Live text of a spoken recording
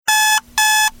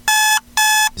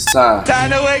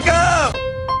Time to wake up!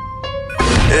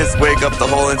 It's wake up the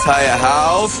whole entire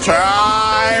house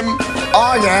time!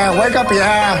 Oh yeah, wake up,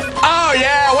 yeah! Oh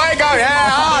yeah, wake up, yeah!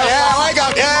 Oh yeah, wake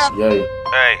up, yeah! Yay.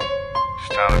 Hey, it's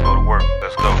time to go to work.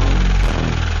 Let's go.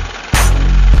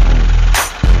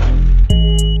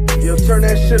 Yo, turn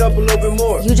that shit up a little bit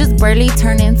more. You just barely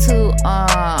turned into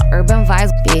Urban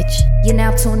Vibes, bitch. You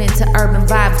now tune into Urban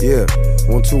Vibes. Yeah,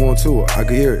 1 2 1 2. I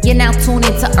can hear it. You now tune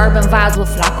into Urban Vibes with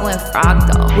Flacco and Frog,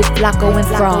 though. With Flacco and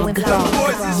Frog.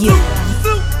 You.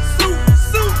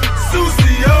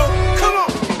 Come on.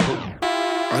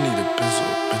 I need a Benzo.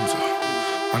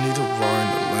 I need a Rari in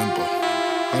the Lambo.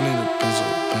 I need a Benzo.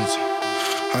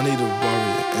 I need a Rari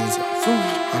in Enzo.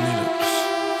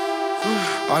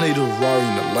 I need a Rari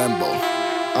in the Lambo.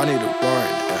 I need a Rari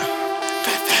in the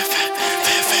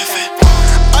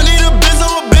I need a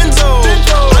Benzo.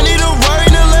 I need a Rari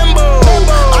in the Lambo.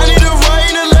 I need a Rari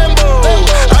in the Lambo.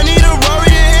 I need a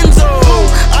Rari in Enzo.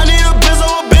 I need a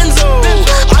Benzo.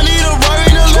 I need a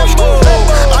Rari in the Lambo.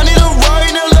 I need a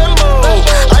Rari in the Lambo.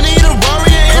 I need a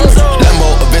Rari in Enzo. Lambo,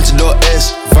 Aventador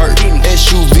S, Vert,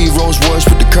 SUV, Rolls Royce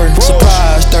with the curtain.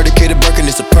 Surprise, 30K to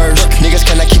Birkin, it's a purse. Niggas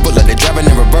cannot keep up like they driving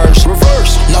in reverse.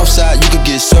 Northside, you could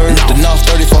get served. The North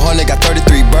 3400 got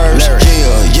 33 birds.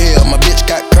 Yeah, my bitch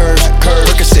got curves.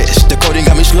 Percocets, the coding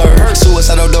got me slurred.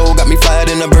 Suicidal dough got me fired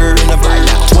in a bird.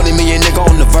 20 million nigga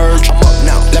on the verge.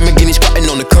 Lamborghini squatting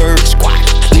on the curb.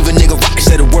 Leave a nigga rock,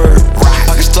 say the word.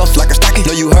 Pocket stuff like a stocking.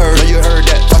 Know you heard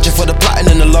that. Watching for the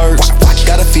plotting and the lurks.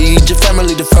 Gotta feed your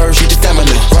family the first. Feed your family.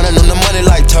 Running on the money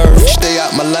like turf. Stay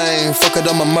out my lane, fuck it,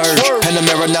 I'ma merge.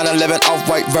 Panamera 911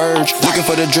 off-white Verge. Looking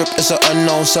for the drip, it's an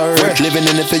unknown surge. Living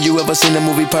in it for you ever seen the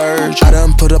movie Purge. I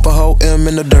done put up a whole M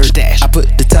in the dirt. I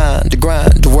put the time, the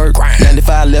grind, the work.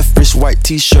 95 left wrist, white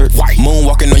t-shirt.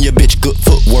 Moonwalking on your bitch, good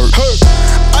footwork.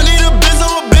 I need a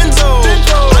Benzo.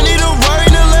 I need a Rari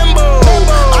in a Lambo.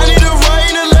 I need a Rari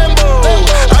in a Lambo.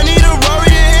 I need a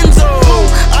Rari in Enzo.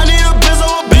 I need a Benzo.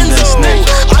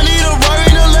 I need a Rari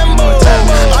in a Lambo.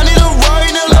 I need a Rari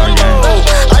in a Lambo.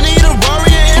 I need a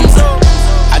Rari in Enzo.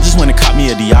 I just wanna cop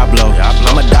me a Diablo.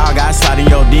 I'm a dog, I slide in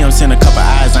your DM, send a couple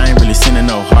eyes, I ain't really sending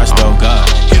no hearts though.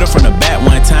 Hit her from the back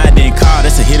one time, then call,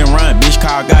 that's a hit and run, bitch,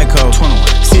 call Geico.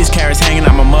 6 carats hanging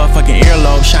out my motherfucking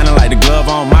earlobe, shining like the glove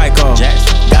on Michael.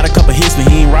 Got a couple hits, but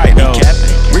he ain't right though.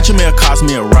 Richard Mille cost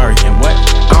me a Rari, and what?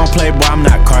 I don't play, boy, I'm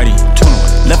not Cardi.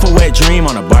 Left a wet dream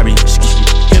on a Barbie.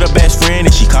 Hit her best friend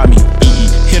and she caught me.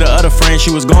 Hit her other friend,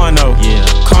 she was going though.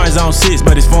 Cars on 6,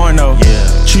 but it's foreign though.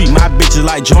 Treat my bitches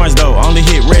like Jordans though. Only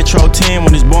hit retro 10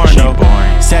 when it's boring though.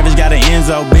 Savage got an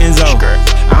Enzo, Benzo.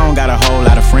 I don't got a whole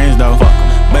lot of friends though,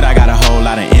 but I got a whole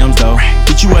lot of M's though.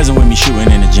 But you wasn't with me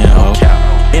shooting in the gym, ho.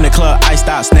 In the club, iced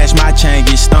out, snatch my chain,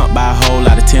 get stumped by a whole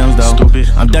lot of Tims though.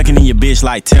 I'm ducking in your bitch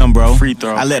like Tim, bro.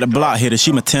 I let the block hit her,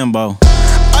 she my Timbo.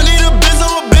 I need a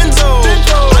Benzo.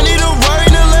 I need a Rari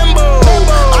in a Lambo.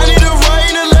 I need a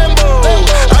Rari in a Lambo.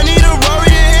 I need a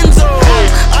Rari in Enzo.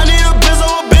 I need a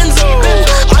Benzo.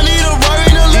 I need a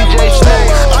Rari in a Lambo.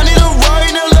 I need a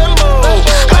Rari in a Lambo.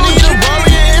 I need a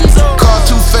Rari in Enzo. Car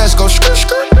too fast, go skirt.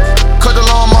 Cut the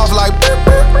alarm off like burp.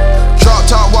 Drop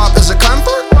top wop is a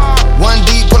comfort. 1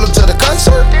 deep, pull up to the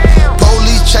concert.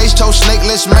 Police chase, toe snake,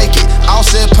 let's make it. All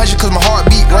said punch it cause my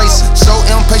heartbeat racing. So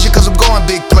impatient cause I'm going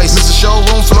big places. Mr.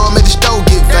 Showroom floor made the stove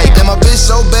get vacant. And my bitch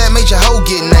so bad made your hoe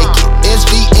get naked.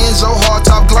 SV Enzo, hard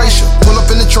top glacier. Pull up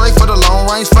in the tray for the long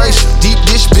range facial. Deep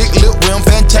dish, big lip, rim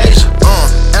Fantasia.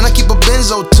 And I keep a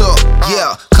Benzo tuck,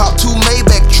 yeah. Cop 2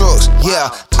 Maybach trucks,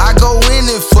 yeah. I go in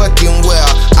it fucking well.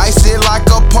 Ice it like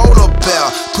a polar bear.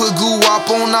 Put goo up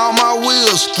on all my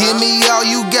wheels. Give me all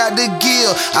you got to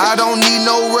give. I don't need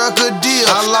no record deal.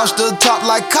 I lost the top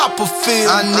like Copperfield.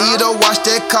 I need a watch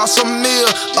that cost a meal.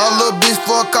 A little bitch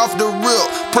fuck off the rip.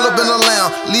 Pull up in a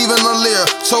lamb, leaving a leer.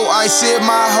 So I said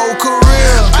my whole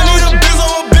career. I need a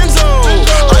Benzo.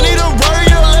 I need a Rari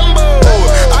in a Lambo.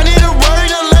 I need a Rari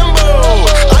in a Lambo.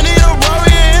 I need a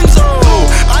Rari in Enzo.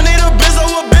 I need a Benzo.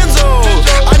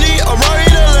 I need a Rari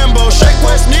in a Lambo. Shake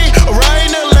West knee, a Rari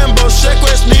in a Lambo. Shake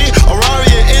West knee, a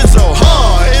Rari in Enzo.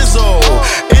 Enzo.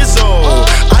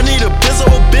 I need a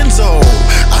Benzo.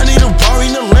 I need a Rari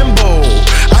in a Lambo.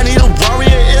 I need a Rari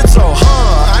in Enzo.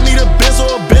 I need a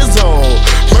Benzo.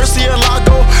 Mercy and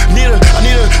Lago. I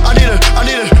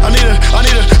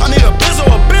need a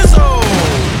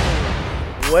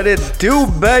What it do,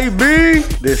 baby?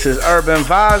 This is Urban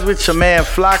Vibes with your man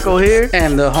Flacco here.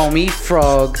 And the homie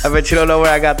Frog. I bet you don't know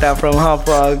where I got that from, huh,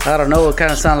 Frog? I don't know. It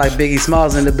kind of sound like Biggie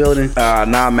Smalls in the building.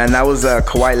 Nah, man. That was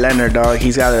Kawhi Leonard, dog.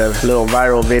 He's got a little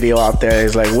viral video out there.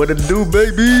 He's like, what it do,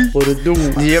 baby? What it do?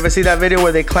 Did you ever see that video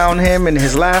where they clown him and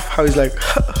his laugh? How he's like,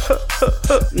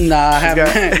 Nah, I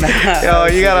haven't. Yo,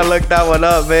 you gotta look that one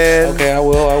up, man. Okay, I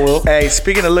will. Hey,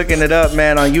 speaking of looking it up,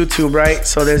 man, on YouTube, right?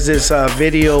 So there's this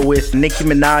video with Nicki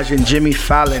Minaj and Jimmy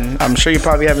Fallon. I'm sure you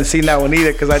probably haven't seen that one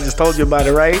either because I just told you about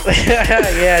it, right?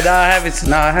 Yeah,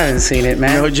 I haven't seen it, man.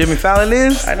 You know who Jimmy Fallon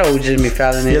is? I know who Jimmy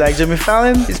Fallon is. You like Jimmy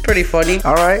Fallon? He's pretty funny.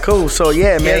 All right, cool. So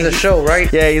yeah, man, he has a show,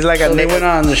 right? Yeah, he's like so they went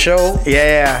on the show.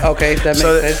 Yeah. Okay, that makes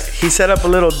sense. He set up a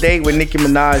little date with Nicki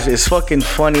Minaj. It's fucking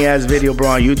funny ass video, bro,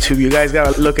 on YouTube. You guys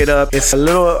gotta look it up. It's a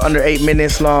little under 8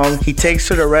 minutes long. He takes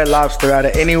her to Red Lobster out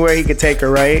of anywhere he could take her,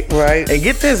 right? Right. And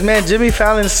get this, man. Jimmy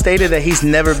Fallon stated that he's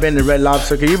never been to Red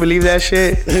Lobster. Can you believe that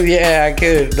shit? Yeah, I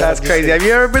could. That's crazy. Have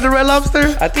you ever been to Red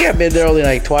Lobster? I think I've been there only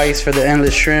like twice for the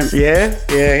endless shrimp. Yeah?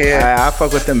 Yeah. I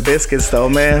fuck with them biscuits though,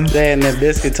 man. And the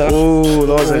biscuits, huh? Ooh,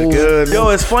 those are good. Yo,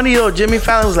 it's funny though. Jimmy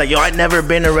Fallon was like, yo, I never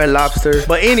been to Red Lobster.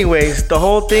 But anyways, the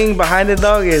whole thing behind it,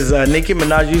 dog, is Nicki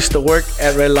Minaj used to work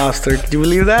at Red Lobster. Do you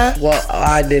believe that? Well,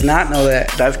 I did not know that.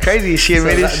 That's crazy. She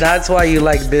admitted. So that's why you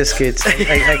like biscuits.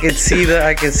 I can see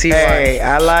why. Hey,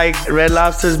 I like Red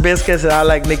Lobster's biscuits and I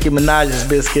like Nicki Minaj's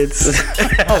biscuits.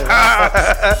 Oh,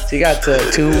 wow. So you got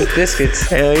two biscuits.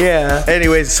 Hell yeah.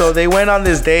 Anyways, so they went on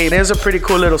this date. There's a pretty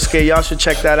cool little skit. Y'all should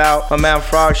check that out. My man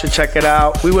Frog should check it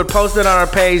out. We would post it on our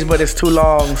page, but it's too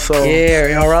long. So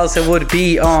yeah, or else it would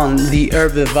be on the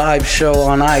Urban Vibe Show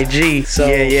on IG. So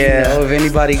yeah. You know, if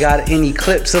anybody got any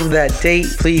clips of that date,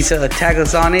 please tag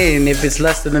us on it. And if it's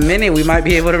less than a minute, we might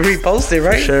be able to repost it,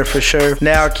 right? For sure.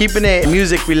 Now, keeping it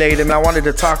music related, I wanted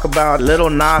to talk about Lil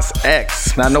Nas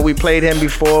X. I know we played him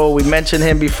before. We mentioned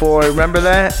him before. Remember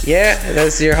that? Yeah,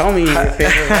 that's your homie. Your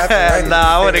favorite rapper, right?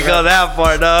 Nah, I wouldn't go that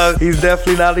far, dog. He's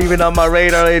definitely not even on my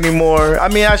radar anymore. I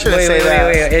mean, I shouldn't say that.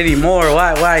 Wait, anymore?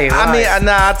 Why? I mean,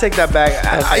 nah, I'll take that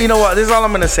back. Okay. You know what? This is all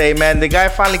I'm gonna say, man. The guy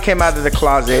finally came out of the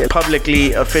closet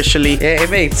publicly, officially. Yeah, it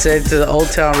made sense. To the Old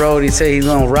Town Road, he said he's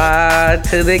gonna ride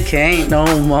till they can't no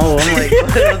more. I'm like,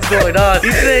 what's going on?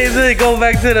 He said go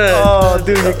back to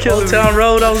the Old Town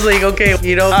Road. I was like, okay,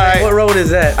 you know, right. What road is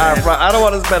that? I don't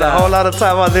want to spend a whole lot of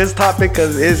time on this topic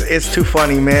because it's too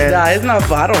funny, man. Nah, it's not.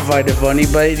 I don't find it funny,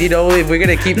 but you know, if we're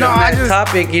gonna keep on that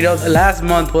topic, you know, last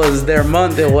month was their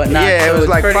month and whatnot. Yeah, so it was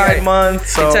like Pride Month.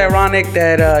 So it's ironic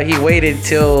that he waited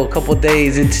till a couple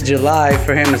days into July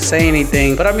for him to say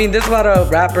anything. But I mean, there's a lot of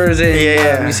rappers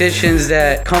and musicians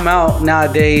that come out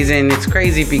nowadays, and it's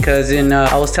crazy because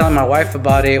I was telling my wife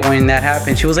about it when that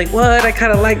happened. She was like, "What? I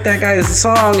kind of like that guy's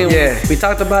song." And we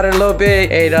talked about it a little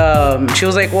bit, and she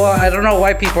was like, "Well, I don't know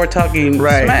why people are talking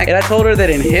smack." And I told her that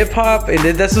in hip hop, and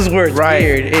this is where it's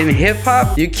weird. In hip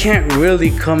hop, you can't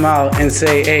really come out and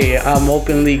say, "Hey, I'm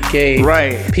openly gay."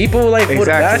 Right. People would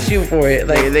bash you for it.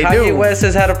 Like they Kanye West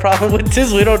has had a problem with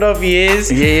this. We don't know if he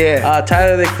is. Yeah.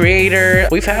 Tyler the Creator.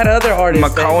 We've had other artists.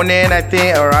 McConan, I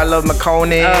think, or I Love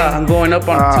McConan. I'm going up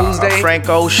on Tuesday. Frank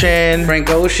Ocean.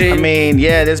 I mean,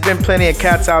 yeah, there's been plenty of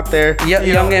cats out there. Yeah,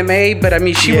 Young M.A., but I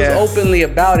mean, she was openly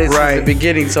about it since the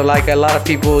beginning. So like a lot of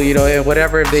people, you know,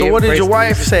 whatever. So what did your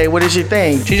wife say? What did she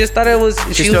think? She just thought it was.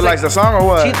 She still likes the song or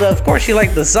what? Of course she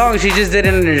liked the song. She just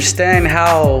didn't understand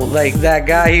how like that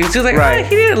guy. She was like, oh,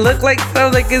 he didn't look like. I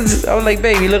was like,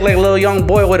 babe, you look like a little young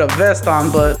boy with a vest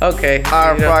on. But okay.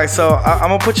 All right, so I'm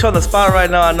gonna put you on the spot right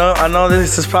now. I know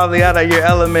this is probably out of your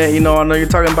element. You know, I know you're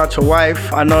talking about your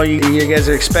wife. I know you guys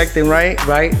are expecting, right?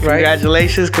 Right.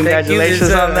 Congratulations on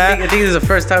that. I think this is the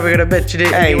first time we're gonna mention it.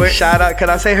 Hey, anywhere. Shout out. Can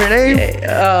I say her name?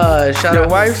 Shout your out.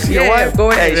 Wife's your wife.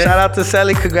 Go ahead. Hey, shout out to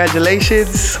Sally.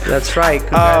 Congratulations. That's right.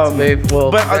 Congrats, babe.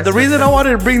 Well, but the reason I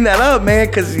wanted to bring that up, man,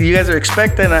 because you guys are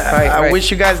expecting. I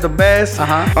wish you guys the best.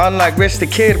 Unlike Rich the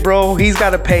Kid, bro, he's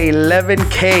got to pay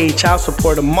 $11,000 child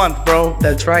support a month, bro.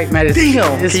 That's right, man.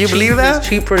 Damn. Can you believe that? It's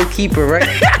cheaper to keep her, right?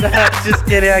 Just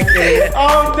kidding. I kidding.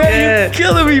 Oh, man, you're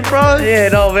killing me, bro. Yeah,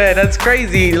 no, man, that's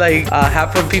crazy. Like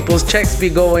half of people's checks be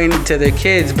going to their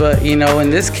kids, but you know, in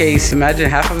this case, imagine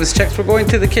half of his checks were going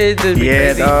to the kids. It'd be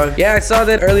crazy. Dog. Yeah, I saw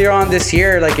that earlier on this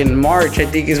year, like in March, I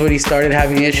think is when he started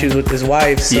having issues with his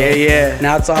wife. So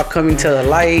now it's all coming to the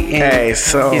light, and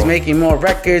he's making more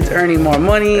records, earning more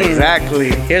money.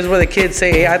 Exactly. And here's where the kids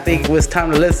say, "Hey, I think it was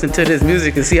time to listen to this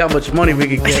music and see how much money we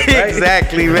can get." Right?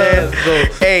 Exactly, man.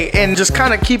 Hey, and just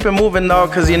kind of keep it moving, though,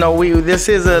 because you know this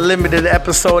is a limited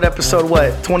episode. Episode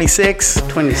what? 26.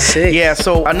 26. Yeah.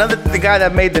 So the guy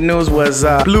that made the news was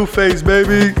Blueface,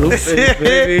 baby. Blueface,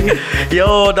 baby.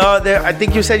 Yo, dog. I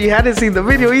think you said said you hadn't seen the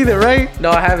video either, right? No,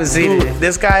 I haven't seen Dude, it.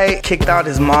 this guy kicked out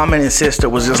his mom and his sister,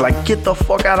 was just like, get the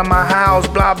fuck out of my house,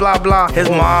 blah, blah, blah. His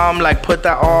mom, like, put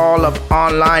that all up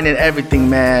online and everything,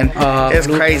 man. It's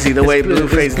crazy the way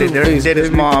Blueface did his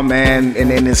mom, man,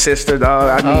 and then his sister,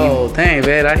 dog. I mean, oh, dang,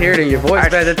 man. I hear it in your voice,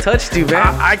 man. That touched you,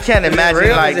 man. I can't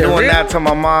imagine, like, doing that to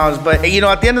my mom's. But, you know,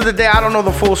 at the end of the day, I don't know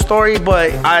the full story,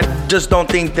 but I just don't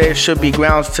think there should be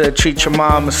grounds to treat your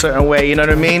mom a certain way. You know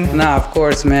what I mean? Nah, of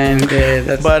course, man. Yeah,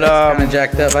 that's kind of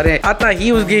jacked up. I thought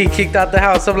he was getting kicked out the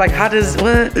house. I'm like,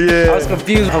 what? Yeah. I was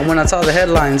confused when I saw the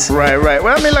headlines. Right.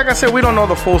 Well, I mean, like I said, we don't know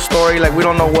the full story. Like, we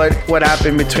don't know what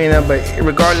happened between them. But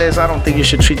regardless, I don't think you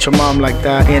should treat your mom like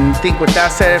that. And think with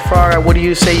that said, Farrah, what do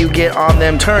you say you get on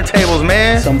them turntables,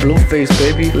 man? Some Blueface,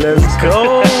 baby. Let's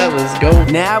go. Let's go.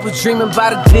 Now I was dreaming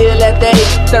about a deal at the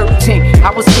age of 13.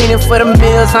 I was fiending for the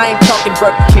meals, I ain't talking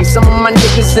Burger King. Some of my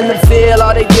niggas in the field,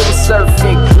 all they did was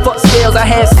surfing. Fuck sales, I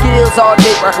had skills all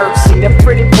day rehearsing. Them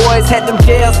pretty boys had them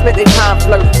jails, spent their time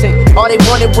flirting. All they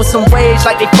wanted was some wage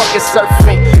like they fucking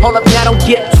surfing. Hold up, now don't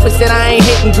get twisted, I ain't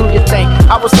hating, do your thing.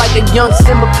 I was like a young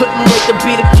Simba, couldn't wait to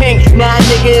be the king. Now a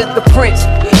nigga is the prince.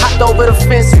 Hopped over the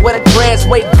fence where the grass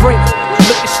way green.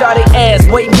 Look at shawty ass,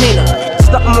 way meaner.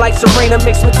 Something like Serena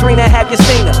mixed with Trina, have you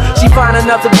seen her? She fine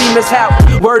enough to be Miss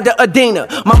Howard, word to Adina.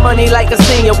 My money like a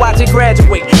senior, watch it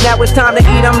graduate. Now it's time to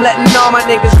eat, I'm letting all my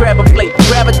niggas grab a plate.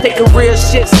 Gravitate to real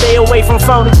shit, stay away from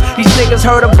phonies. These niggas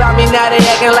heard about me, now they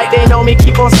acting like they know me.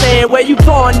 Keep on saying, where you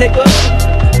going, nigga?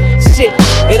 Shit,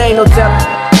 it ain't no telling.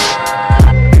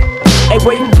 Hey,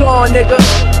 where you going, nigga?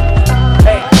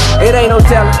 Hey, it ain't no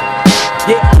telling.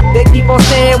 Yeah, they keep on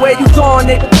saying, where you going,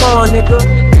 nigga? Going, nigga.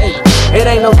 Hey, it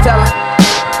ain't no telling.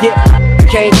 Yeah,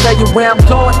 can't tell you where I'm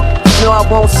going. No, I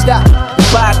won't stop.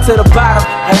 Goodbye to the bottom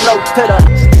and low to the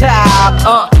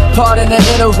top. Pardon the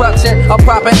interruption. A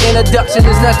proper introduction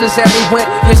is necessary when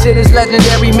your shit is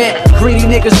legendary, man. Greedy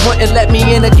niggas wouldn't let me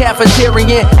in the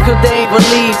cafeteria, cause they ain't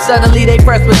believe. Suddenly they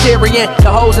Presbyterian. The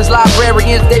hoes is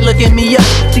librarians, they looking me up.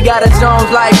 She got a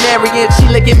Jones like Marion, she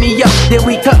licking me up. Then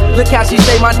we cut, look how she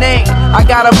say my name. I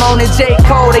got a Moan and J.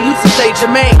 Cole, they used to say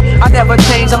Jermaine. I never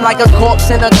changed, I'm like a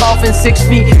corpse in a coffin, 6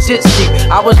 feet, shit steep.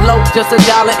 I was low, just $1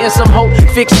 and some hope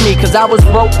fixed me, cause I was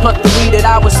broke, plus the weed that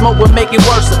I would smoke would make it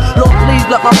worse. Lord, please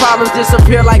let my problems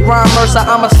disappear like Ron Mercer.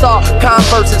 I'm a star,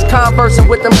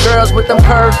 conversing with them girls with them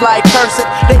curves like cursing.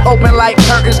 They open like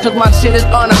curtains, cause my shit is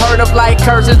unheard of like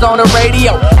curses on the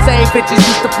radio. Same bitches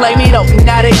used to play me though,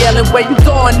 now they yelling, where you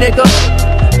going, nigga?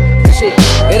 Shit,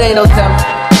 it ain't no telling.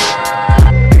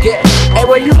 Yeah, hey,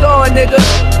 where you going, nigga?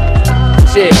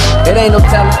 Shit, it ain't no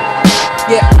telling.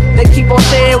 Yeah, they keep on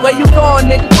saying, where you going,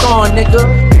 nigga? Going, nigga.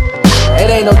 It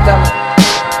ain't no telling.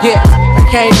 Yeah, I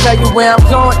can't tell you where I'm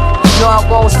going. No, I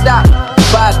won't stop.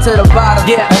 Goodbye to the bottom,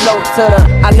 yeah, hello to the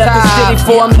I left the city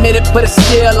for a minute, but it's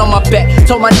still on my back.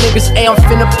 Told my niggas, hey, I'm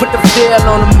finna put the feel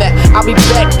on the map. I'll be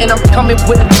back, and I'm coming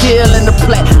with a deal in the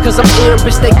plat. Cause I'm ill,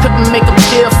 bitch, they couldn't make them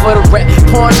deal for the rap.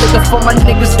 Pouring liquor for my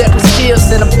niggas that was still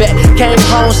in the back. Came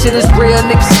home, shit is real,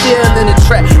 niggas still in the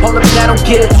trap. Hold up, now don't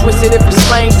get it twisted, if it's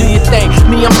slang, do your thing.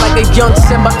 Me, I'm like a young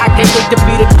Simba, I can't wait to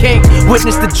be the king.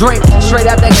 Witness the drink, straight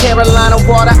out that Carolina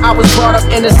water. I was brought up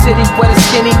in the city where the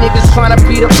skinny niggas tryna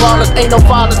be the ballers. Ain't no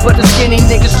fathers, but the skinny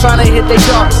niggas tryna hit their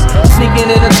daughters. Sneaking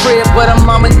in the crib, but her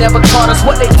mama never caught us.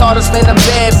 What they taught us, man, the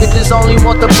bad bitches only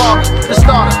want the ballers, the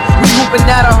starters. We hooping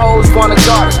at the hoes, wanna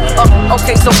guard us.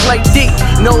 Okay, so play D,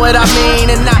 know what I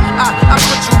mean? And I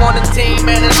put you on the team,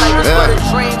 man, it's like it's but a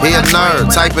dream. He a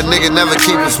nerd, type of nigga never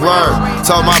keep his word.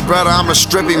 Told my brother I'ma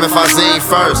strip him if I zine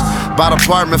first. Bought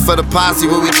apartment for the posse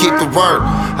where we keep the work.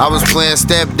 I was playing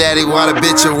stepdaddy while the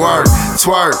bitch at work.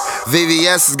 Twerk,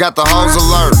 VVS has got the hoes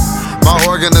alert. My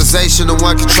organization, the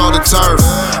one control the turf.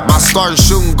 My starting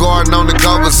shooting guard known to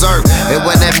go berserk. It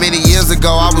wasn't that many years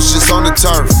ago, I was just on the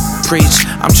turf. Preach,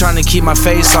 I'm trying to keep my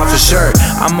face off a shirt.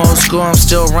 I'm old school, I'm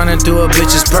still running through a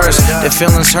bitch's purse. Their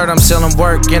feelings hurt, I'm selling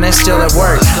work, and they still at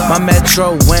work. My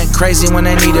metro went crazy when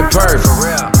they needed perf.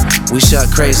 We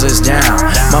shut Craigslist down,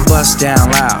 my bus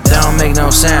down loud, they don't make no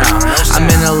sound. I'm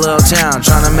in a little town,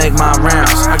 trying to make my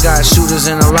rounds. I got shooters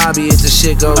in the lobby if the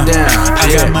shit go down. I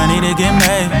got money to get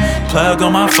made, plug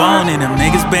on my phone, and them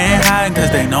niggas been hiding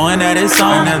cause they knowing that it's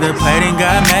on. Another plate and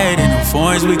got made, and them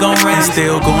foreigns we gon' raise.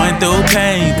 Still going through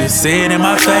pain, you can see it in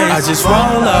my face. I just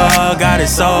roll up, got it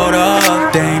sold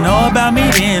up. They ain't know about me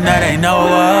then, now they know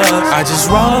us. I just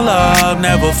roll up,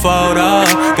 never fold up.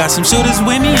 Got some shooters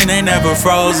with me and they never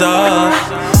froze up.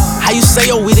 How you say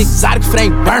your weed exotic if it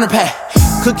ain't burner pack?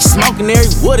 Cookie smoking every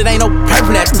wood, it ain't no purpose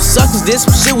for that. Them suckers did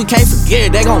some shit we can't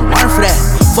forget, they gon' learn for that.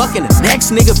 fucking the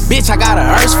next nigga, bitch, I got a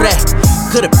urge for that.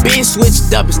 Could've been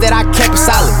switched up, instead I kept it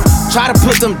solid. Try to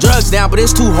put them drugs down, but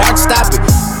it's too hard to stop it.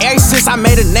 Ever since I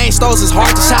made a name, stores is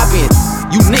hard to shop in.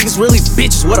 You niggas really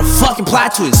bitches, what a fucking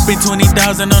plot twist. Spent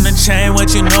 20,000 on the chain,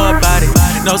 what you know about it?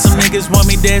 Know some niggas want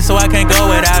me dead, so I can't go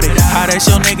without it. How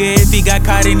that's your nigga if he got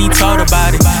caught and he told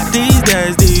about it? These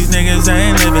days, these niggas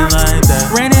ain't living like that.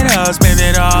 Ran it all, spent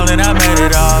it all, and I made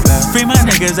it all back. Free my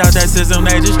niggas out that system,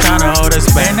 they just tryna hold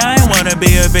us back. And I ain't wanna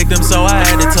be a victim, so I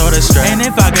had to told her straight. And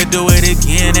if I could do it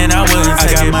again, then I wouldn't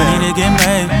take it. I got money to get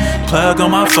made. Plug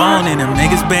on my phone, and them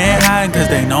niggas been hiding, cause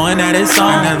they knowing that it's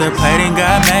on. Another plate and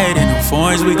got made, and them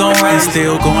foreigns we gon' raise.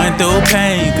 Still going through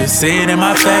pain, you can see it in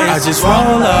my face. I just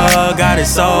roll up, got it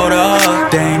sold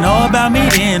up. They ain't know about me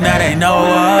then, now they know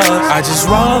us. I just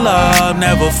roll up,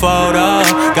 never fold up.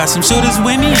 Got some shooters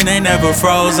with me and they never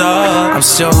froze up. I'm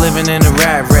still living in the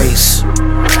rat race.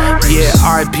 Yeah,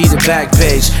 RIP the back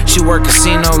page. She work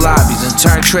casino lobbies and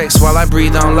turn tricks while I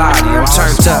breathe on Lottie. I'm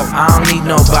turned up, I don't need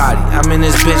nobody. I'm in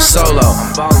this bitch solo.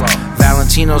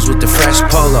 Valentinos with the fresh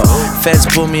polo. Feds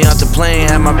pull me out the plane,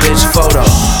 have my bitch photo.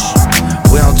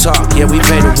 We don't talk, yeah, we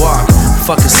pay to walk.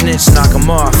 Fuck a snitch, knock him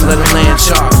off, let him land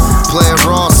chalk. Play it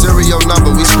raw, serial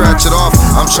number, we scratch it off.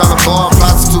 I'm tryna ball,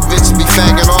 prostitute bitches be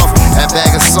fagging off. That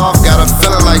bag is soft, got her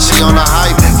feeling like she on the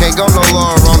hype. Can't go no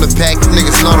lower on the pack,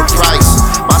 niggas know the price.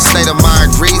 My state of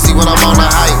mind greasy when I'm on the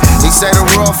hype. He say the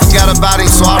world forgot about him,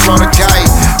 so I run a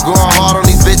kite. Going hard on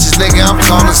these bitches, nigga, I'm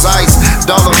cold as ice.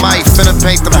 Dolomite, finna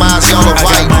paint the miles yellow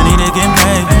white. I got money to get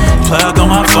made. Plug on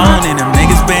my phone, and them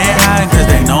niggas been hiding, cause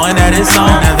they knowing that it's on.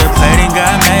 Another plate and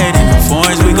got made, and the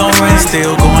foreigns we gon' raise.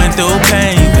 Still going through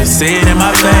pain, you can see it in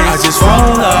my face. I just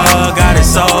roll up, got it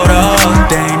sold up.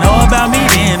 They ain't know about me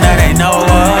then, now they know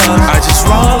us. I just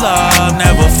roll up,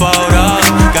 never fold up.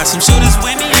 Got some shooters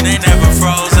with me and they never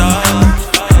froze up.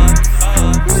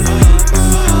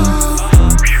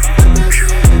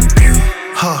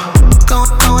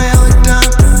 Go hella dumb,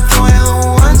 go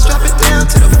hella once, drop it down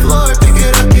to the floor, pick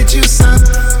it up, get you some.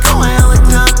 Go hella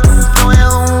dumb, go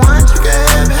hella once, you can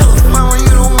have hella fun when you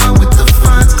the one with the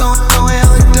funds. Go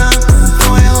hella dumb,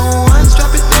 go hella once,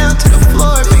 drop it down to the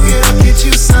floor, pick it up, get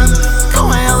you some. Go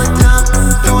hella dumb,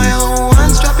 go hella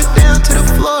once, drop it down to the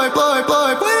floor, floor,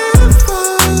 floor. What it for?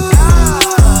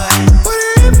 What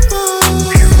it for?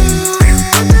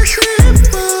 What that shit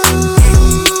for?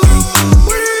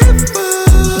 What it for?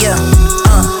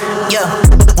 Yeah,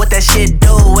 what that shit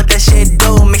do, what that shit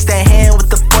do. Mix that hand with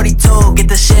the 42, get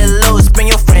the shit loose. Bring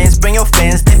your friends,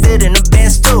 dip it in the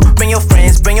Benz too. Bring your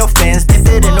friends, dip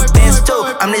it in the Benz too.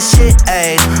 I'm this shit,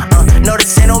 ayy, no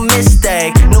this ain't no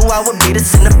mistake. Knew I would be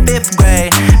this in the 5th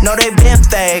grade. No they been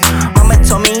fake, mama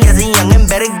told me as a youngin'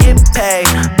 better get paid.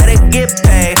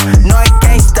 No I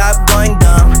can't stop going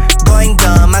dumb.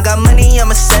 I got money,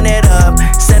 I'ma send it up.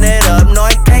 No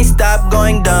I can't stop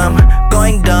going dumb.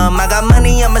 I got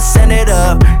money, I'ma send it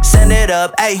up,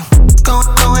 ayy. Go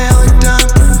hella dumb,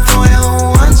 go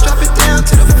hella once, drop it down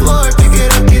to the floor, pick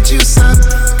it up, get you some.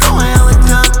 Go hella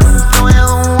dumb, go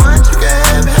hella once, you can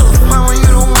have hella fun when you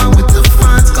the one with the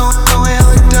funds. Go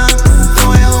hella dumb,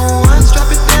 go hella once, drop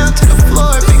it down to the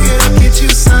floor, pick it up, get you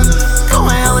some. Go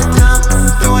hella dumb,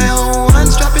 go hella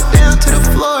once, drop it down to the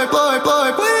floor, floor,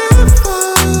 floor. What it for?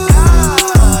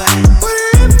 What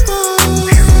it for?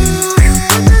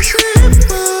 What that shit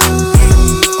for?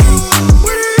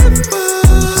 What it for?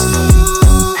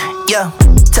 Yeah,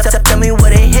 tell me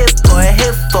what it hit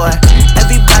for.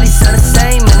 Everybody sound the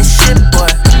same in the shit, boy.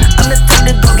 I'm the type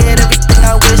to go get everything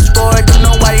I wish for. Don't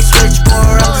know why they switch for.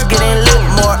 I'm just getting lit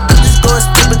more. I'm just going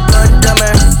stupid, going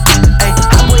dumber. Ay,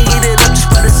 I would heat it up just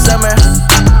for the summer.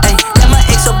 Ay, got my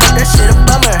ex so but that shit a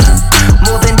bummer.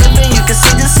 Moving different, you can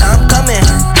see just how I'm coming.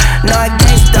 No, I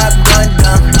can't stop going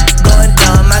dumb.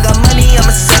 I got money,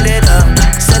 I'ma send it up.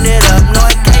 No,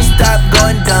 I can't stop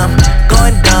going dumb.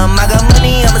 I got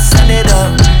money, I'ma send it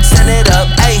up,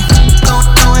 ayy. Go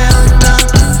hella dumb,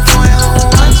 go hella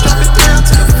once, drop it down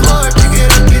to the floor, pick it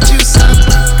up, get you some.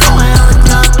 Go hella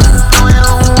dumb, go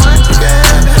hella once, you can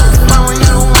have hella fun when you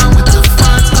the one with the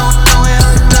funds. Go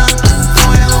hella dumb, go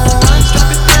hella once, drop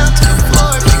it down to the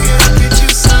floor, pick it up, get you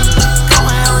some. Go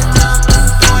hella dumb,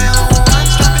 go hella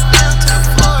once, drop it down to the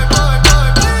floor, floor,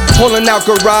 floor. Pulling out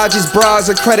garages, bras,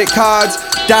 and credit cards.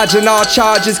 Dodging all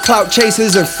charges, clout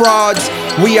chasers, and frauds.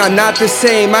 We are not the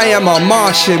same, I am a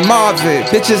Martian, Marvin.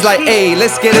 Bitches like, hey,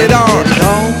 let's get it on.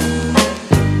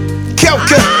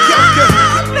 Kelka.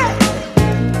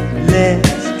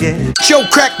 Let's get it. Joe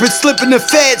Crack been slipping the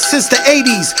feds since the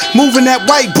 80s. Moving that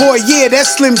white boy, yeah,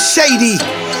 that's Slim Shady.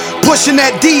 Pushing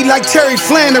that D like Terry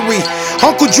Flannery.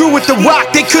 Uncle Drew with the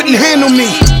rock, they couldn't handle me.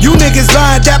 You niggas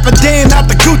buying Dapper Dan out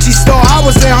the Gucci store. I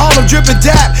was in Harlem dripping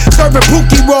dap, serving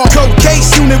Pookie Raw. Cold case,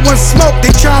 unit one smoke.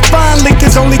 They tryna find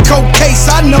liquors, only cold case.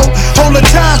 I know, hold the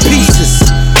timepieces.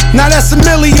 Now that's a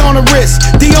milli on the wrist.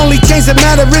 The only change that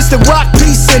matter is the rock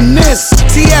piece in this.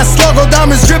 TS logo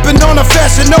diamonds dripping on a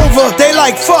Fashion Nova. They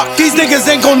like, fuck, these niggas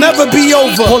ain't gon' never be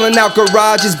over. Pulling out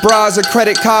garages, bras, and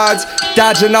credit cards.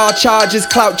 Dodging all charges,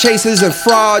 clout chasers, and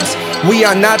frauds. We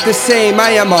are not the same,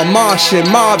 I am a Martian,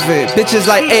 Marvin. Bitches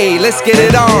like, hey, let's get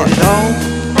it on.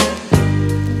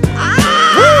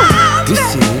 This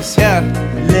is,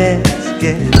 let's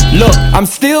get it. Look, I'm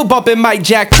still bumping Mike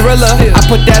Jack Thriller. I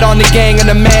put that on the gang and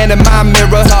the man in my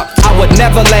mirror. I would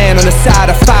never land on the side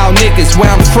of foul niggas. Where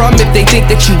I'm from, if they think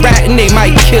that you ratting, they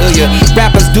might kill you.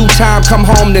 Rappers do time, come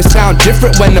home, then sound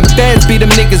different. When them feds beat them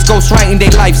niggas, ghost writing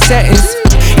they life sentence.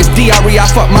 It's DRE, I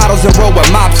fuck models and roll with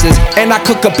mobsters. And I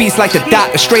cook a beast like the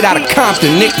doctor, straight out of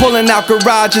Compton. Nick pulling out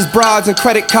garages, bras, and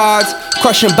credit cards.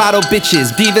 Crushing bottle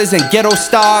bitches, divas, and ghetto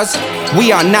stars.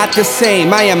 We are not the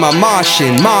same, I am a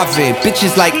Martian, Marvin.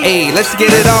 Bitches like, hey, let's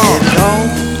get it on.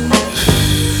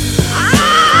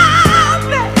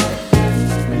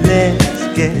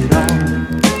 Let's get it on.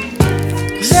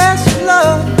 Let's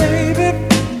love, baby.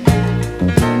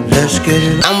 Let's get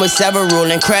it on. I'm with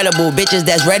several incredible bitches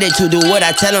that's ready to do what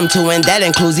I tell them to, and that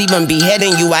includes even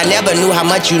beheading you. I never knew how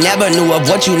much you never knew of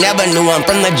what you never knew. I'm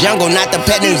from the jungle, not the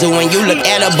petting zoo, and you look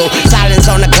edible.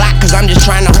 Silence on the Glock, cause I'm just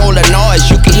trying to hold a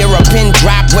noise. You can hear a pin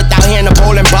drop without hearing the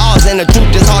bowling balls, and the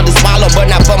truth is hard to swallow,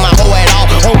 but not for my hoe at all.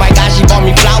 Oh my gosh, she bought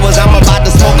me flowers, I'm about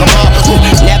to smoke them all.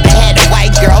 Never had a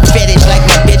white girl fetish, like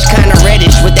my bitch kinda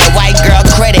reddish. With that white girl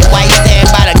credit, why you stand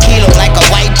by the kilo like a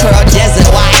white pearl desert?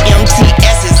 Why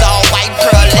MTS is all white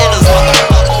pearl letters,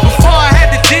 motherfucker. Before I had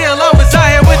the deal, I was out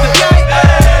here with the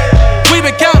we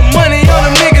been counting money on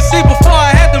them niggas. See, before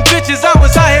I had them bitches, I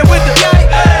was out here with the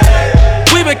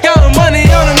we been counting money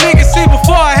on them niggas. See,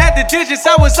 before I had the digits,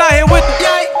 I was out here with the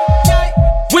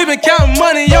we been counting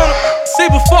money on them. See,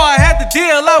 before I had the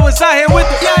deal, I was out here with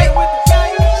the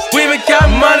we been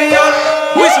counting money on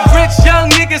them. We some rich young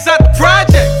niggas out the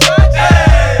project.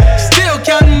 Still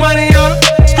counting money on them.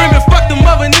 Screaming fuck them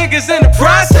other niggas in the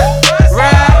process.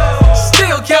 Right?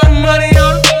 Still counting money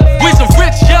on them. We some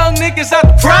rich young niggas out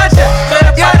the project.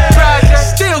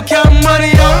 Still counting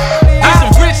money on them. We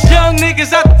some rich young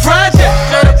niggas out the project.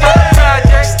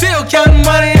 Still counting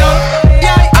money on them.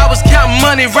 I was counting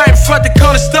money right in front the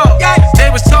corner store.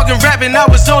 They was talking rapping, I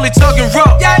was only talking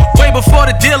raw. Way before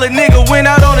the deal, a nigga went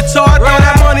out on the tour. I throw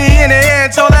that money in the air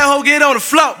and told that hoe get on the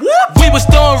floor. We was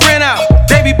throwing rent out,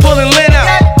 they be pulling lint out.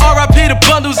 RIP the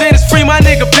bundles and it's free, my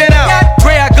nigga pen out.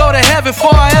 Pray I go to heaven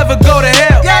before I ever go to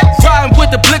hell. Riding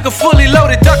with the blicker fully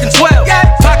loaded, ducking 12.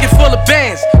 Pocket full of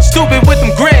bands, stupid with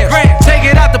them grams. Take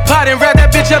it out the pot and wrap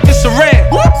that bitch up in saran.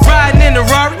 Riding in the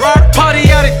Rari, party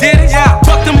out at Diddy's.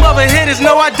 Fuck them other hitters,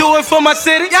 know I do it for my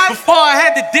city. Before I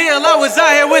had the deal, I was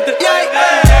out here with the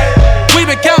we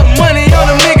been counting money on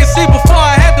them niggas. See, before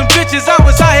I had them bitches, I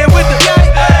was out here with the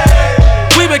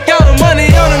we been counting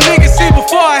money on them niggas. See,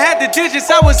 before I had the digits,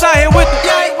 I was out here with the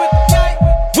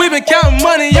we been counting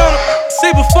money on them.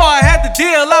 See, before I had the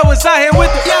deal, I was out here with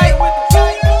the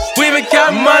we been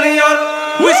counting money on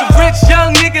them. We some rich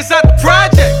young niggas out the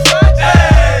project.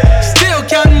 Still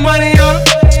counting money on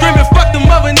them. Screaming fuck them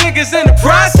other niggas in the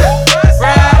process.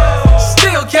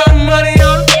 Still counting money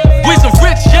on them. We some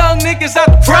rich young niggas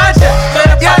out the project.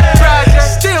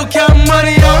 Still counting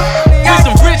money on them. We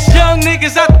some rich young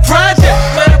niggas out the project.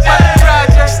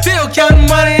 Still counting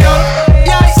money on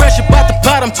them. Fresh about the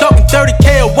pot, I'm talking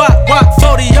 30K a watt.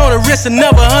 40 on the wrist,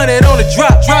 another 100 on the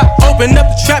drop. Open up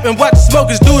the trap and watch the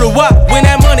smokers do the wop. When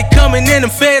that money coming in,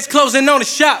 them feds closing on the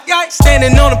shop.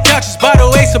 Standing on them couches, bottle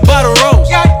Ace or bottle Rose.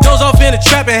 Those off in the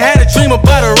trap and had a dream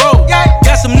about a road.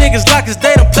 Got some niggas locked cause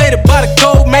they done played it by the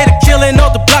code. Made a killing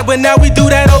off the block, but now we do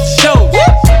that off the show.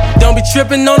 Don't be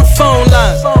tripping on the phone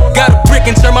lines. Got a brick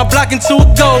and turn my block into a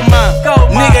gold mine.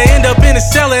 Nigga end up in the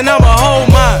cell and I'm a whole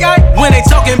mine. When they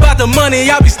talking about the money,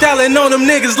 I be styling on them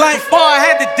niggas like before I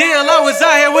had the deal, I was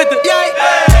out here with the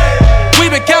we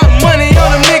been counting money on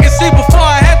them niggas. See, before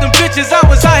I had them bitches, I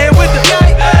was out here with the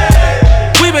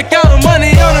we been counting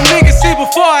money on them niggas. See,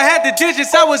 before I had the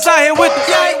digits, I was out here with the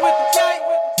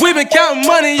we been counting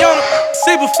money on them.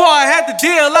 See, before I had the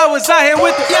deal, I was out here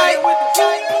with the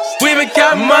we been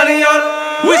counting money on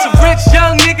them. We some rich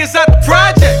young niggas out the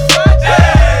project.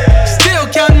 Still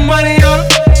counting money on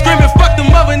them. Screaming fuck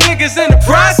them other niggas in the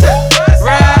process.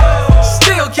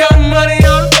 Still counting money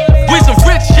on them. We some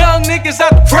rich young niggas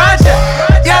out the project.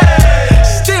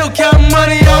 Still counting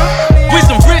money on them. We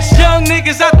some rich young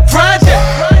niggas out the project.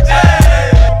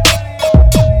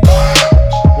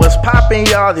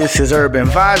 y'all. This is Urban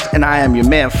Vibes, and I am your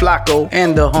man Flacco.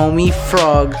 And the homie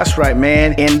Frog. That's right,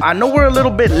 man. And I know we're a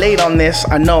little bit late on this.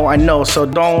 I know, so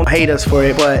don't hate us for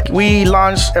it. But we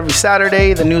launch every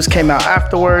Saturday. The news came out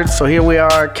afterwards. So here we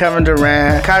are, Kevin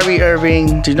Durant, Kyrie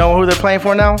Irving. Do you know who they're playing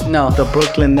for now? No. The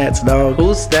Brooklyn Nets, dog.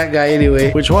 Who's that guy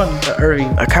anyway? Which one?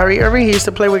 Irving. Kyrie Irving? He used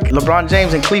to play with LeBron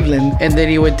James in Cleveland. And then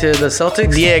he went to the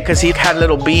Celtics? Yeah, because he had a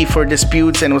little beef or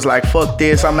disputes and was like, fuck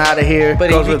this, I'm out of here.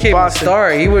 But he became a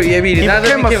star. He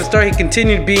became a star. He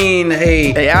continued being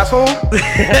a asshole?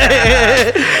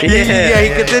 Yeah, he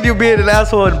continued being an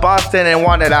asshole in Boston and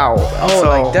wanted out. Oh, so,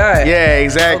 like that? Yeah,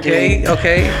 exactly.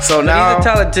 Okay. So now he's a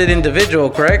talented individual,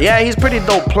 correct? Yeah, he's a pretty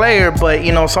dope player, but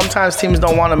you know, sometimes teams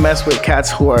don't want to mess with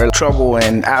cats who are trouble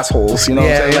and assholes, you know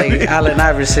what I'm saying? Like Allen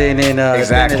Iverson and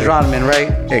Dennis Rodman, right?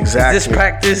 Exactly. Is this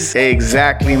practice?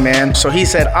 Exactly, man. So he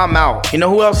said, I'm out. You know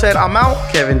who else said, I'm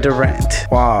out? Kevin Durant.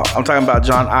 Wow, I'm talking about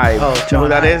John Ive. Oh, you know who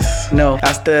that is? No.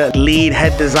 That's the lead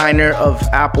head designer of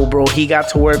Apple, bro. He got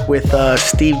to work with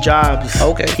Steve Jobs.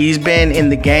 Okay. He's been in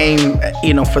the game,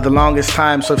 you know, for the longest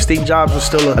time. So if Steve Jobs was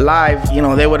still alive, you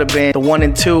know, they would have been the 1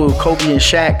 and 2, Kobe and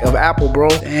Shaq of Apple, bro.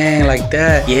 Dang, like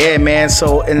that. Yeah, man.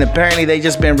 So, and apparently they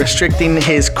just been restricting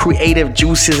his creative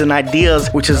juices and ideas,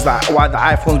 which is why the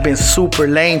iPhone's been super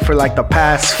lame for like the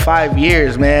past 5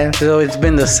 years, man. So it's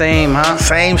been the same, huh?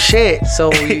 Same shit.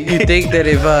 So you think that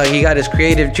if he got his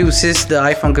creative juices, the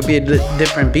iPhone could be a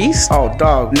different beast? Oh,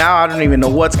 dog. Now I don't even know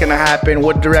what's gonna happen,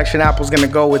 what direction Apple's gonna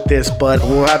go with this, but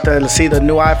we'll have to see. The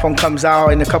new iPhone comes out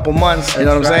in a couple months. You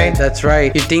know what I'm saying? That's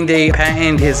right. You think they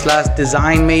patent his last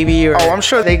design maybe? Or? Oh, I'm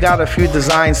sure they got a few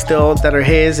designs still that are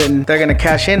his, and they're gonna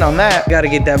cash in on that. Gotta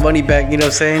get that money back, you know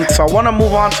what I'm saying? So I want to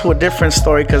move on to a different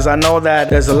story, because I know that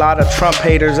there's a lot of Trump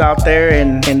haters out there,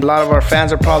 and a lot of our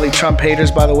fans are probably Trump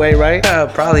haters, by the way, right?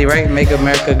 Probably, right? Make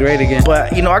America great again.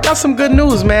 But you know, I got some good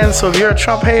news, man. So if you're a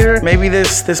Trump hater, maybe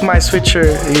this might switch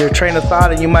your train of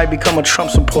thought, and you might become a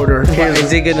Trump supporter.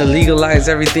 Is he gonna legalize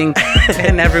everything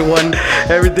and everyone?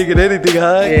 Everything and anything,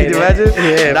 huh? Yeah, Can you imagine?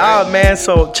 Yeah. Nah, man.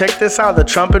 So check this out. The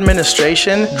Trump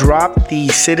administration dropped the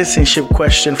citizenship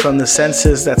question from the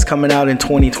census that's coming out in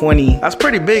 2020. That's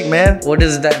pretty big, man. What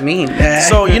does that mean?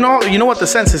 So you know what the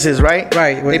census is, right?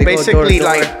 Right. They basically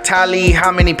like tally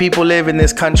how many people live in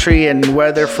this country and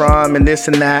where they're from and this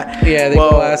and that. Yeah, they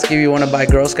go ask you want to buy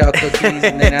Girl Scout cookies,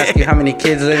 and then ask you how many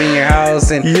kids live in your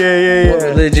house and what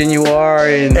religion you are,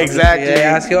 and exactly. They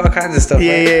ask you all kinds of stuff.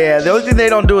 Yeah. The only thing they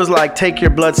don't do is like take your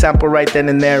blood sample right then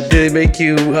and there. Do they make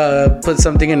you put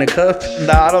something in a cup?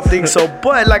 Nah, I don't think so.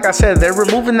 But like I said, they're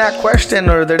removing that question,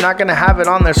 or they're not gonna have it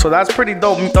on there. So that's pretty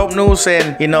dope news.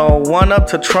 And you know, one up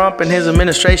to Trump and his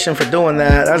administration for doing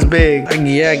that. That's big.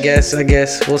 Yeah, I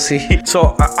guess we'll see.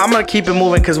 So I'm gonna keep it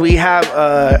moving, because we have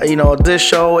this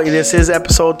show. This is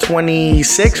episode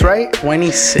 26, right?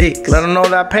 26. Let them know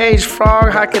that page,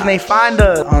 Frog. How can they find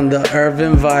us? On the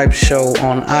Urban Vibe Show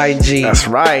on IG. That's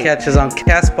right. Catch us on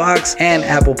Castbox and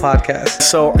Apple Podcasts.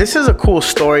 So this is a cool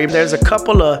story. There's a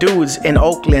couple of dudes in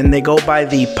Oakland. They go by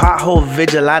the Pothole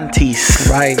Vigilantes.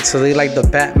 Right. So they like the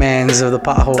Batmans of the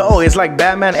potholes. Oh, it's like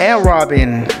Batman and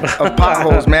Robin of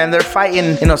potholes, man. They're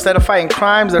fighting, instead of fighting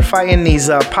crimes, they're fighting these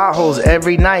potholes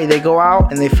every night. They go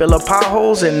out and they fill up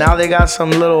potholes, and now they got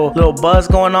some little buzz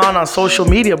going on social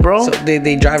media, bro. So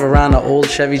they drive around an old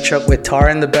Chevy truck with tar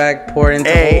in the back, pour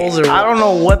into holes, or I don't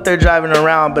know what they're driving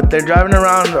around, but they're driving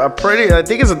around I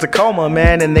think it's a Tacoma,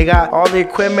 man, and they got all the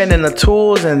equipment and the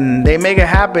tools, and they make it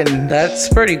happen. That's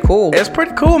pretty cool. It's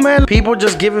pretty cool, man. People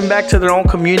just giving back to their own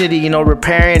community,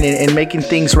 repairing and making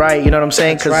things right. You know what I'm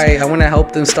saying? That's right. I want to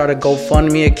help them start a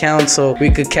GoFundMe account so we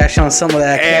could cash on some of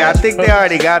that. Hey, I think they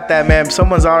already got that, man.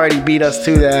 Someone's already beat us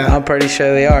to that. I'm pretty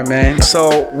sure they are, man.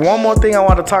 So one more thing I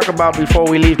want to talk about before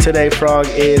we leave today, Frog,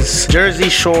 is Jersey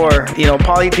Shore.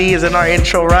 Pauly D is in our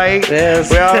intro, right?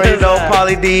 Yes. We already know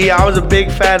Pauly D. I was a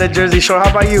big fan of Jersey Shore. How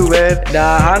about you, man?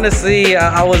 Nah, honestly,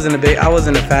 I wasn't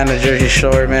a fan of Jersey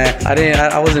Shore, man.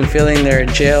 I wasn't feeling their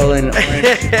gel and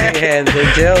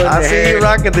the gel. I see you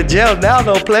rocking the gel now,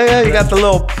 though, player. You got the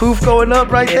little poof going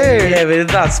up right there. Yeah, but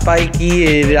it's not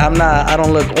spiky. I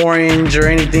don't look orange or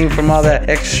anything from all that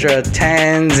extra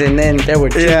tans. And then there were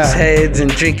juice heads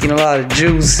and drinking a lot of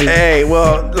juice. Hey,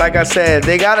 well, like I said,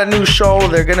 they got a new show.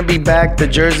 They're gonna be back. The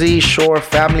Jersey Shore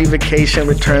Family Vacation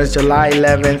returns July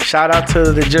 11th. Shout out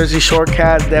to the Jersey Shore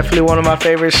cats. Definitely one of my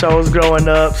favorite shows growing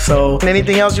up. So,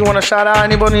 anything else you want to shout out?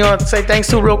 Anybody you want to say thanks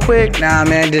to real quick? Nah,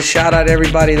 man, just shout out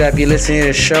everybody that be listening to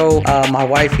the show. My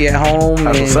wifey at home.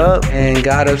 That's what's up. And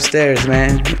God upstairs,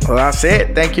 man. Well, that's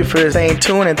it. Thank you for staying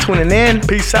tuned and tuning in.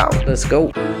 Peace out. Let's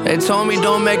go. They told me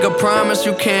don't make a promise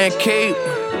you can't keep.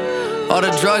 All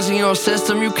the drugs in your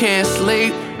system, you can't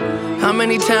sleep. How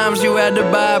many times you had to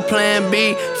buy a plan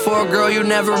B for a girl you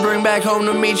never bring back home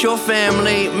to meet your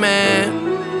family,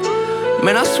 man?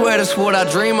 Man, I swear that's what I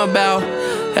dream about.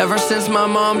 Ever since my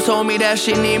mom told me that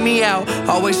she need me out.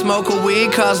 Always smoke a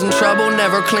weed, causing trouble,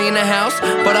 never clean the house.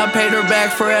 But I paid her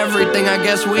back for everything, I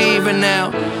guess we even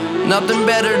now. Nothing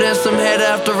better than some head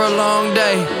after a long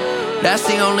day. That's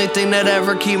the only thing that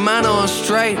ever keep mine on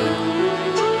straight.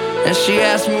 And she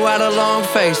asked me why the long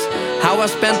face, how I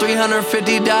spent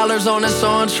 $350 on this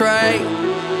entree.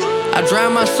 I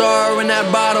drown my sorrow in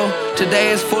that bottle.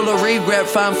 Today is full of regret,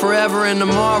 find forever in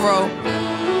tomorrow.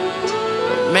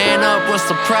 Man up, what's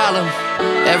the problem?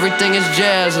 Everything is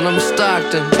jazz and I'm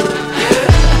Stockton. I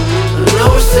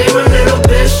know it seems a little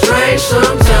bit strange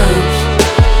sometimes.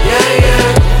 Yeah,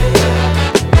 yeah.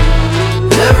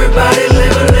 Everybody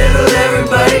live a little,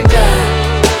 everybody die.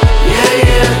 Yeah,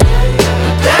 yeah.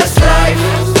 But that's life.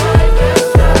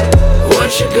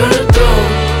 What you gonna do?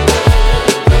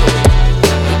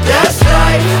 But that's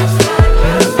life.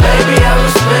 Baby, I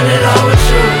will spend it all with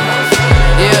you.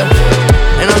 Yeah.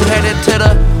 And I'm headed to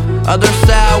the other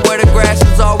side where the grass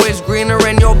is always greener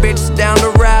and your bitch is down to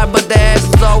ride, but the ass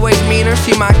is always meaner.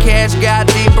 See, my cash got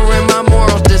deeper and my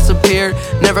morals disappeared.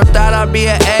 Never thought I'd be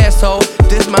an asshole.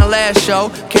 This my last show.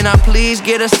 Can I please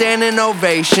get a standing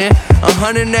ovation?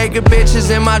 100 naked bitches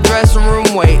in my dressing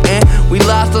room waiting. We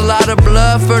lost a lot of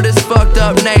blood for this fucked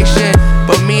up nation,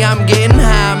 but me, I'm getting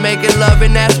high, making love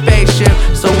in that spaceship.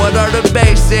 So what are the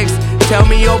basics? Tell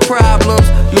me your problems.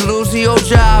 You lose your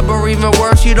job, or even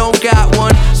worse, you don't got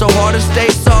one. So hard to stay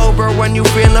sober when you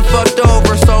feeling fucked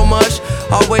over so much.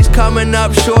 Always coming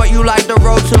up short, you like the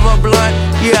roach of a blunt.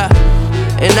 Yeah,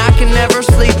 and I can never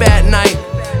sleep at night.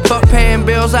 Fuck paying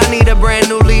bills, I need a brand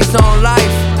new lease on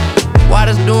life. Why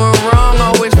does doing wrong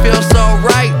always feel so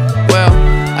right? Well,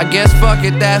 I guess fuck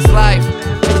it, that's life.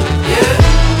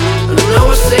 Yeah, I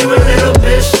know it seems a little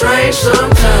bit strange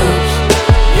sometimes.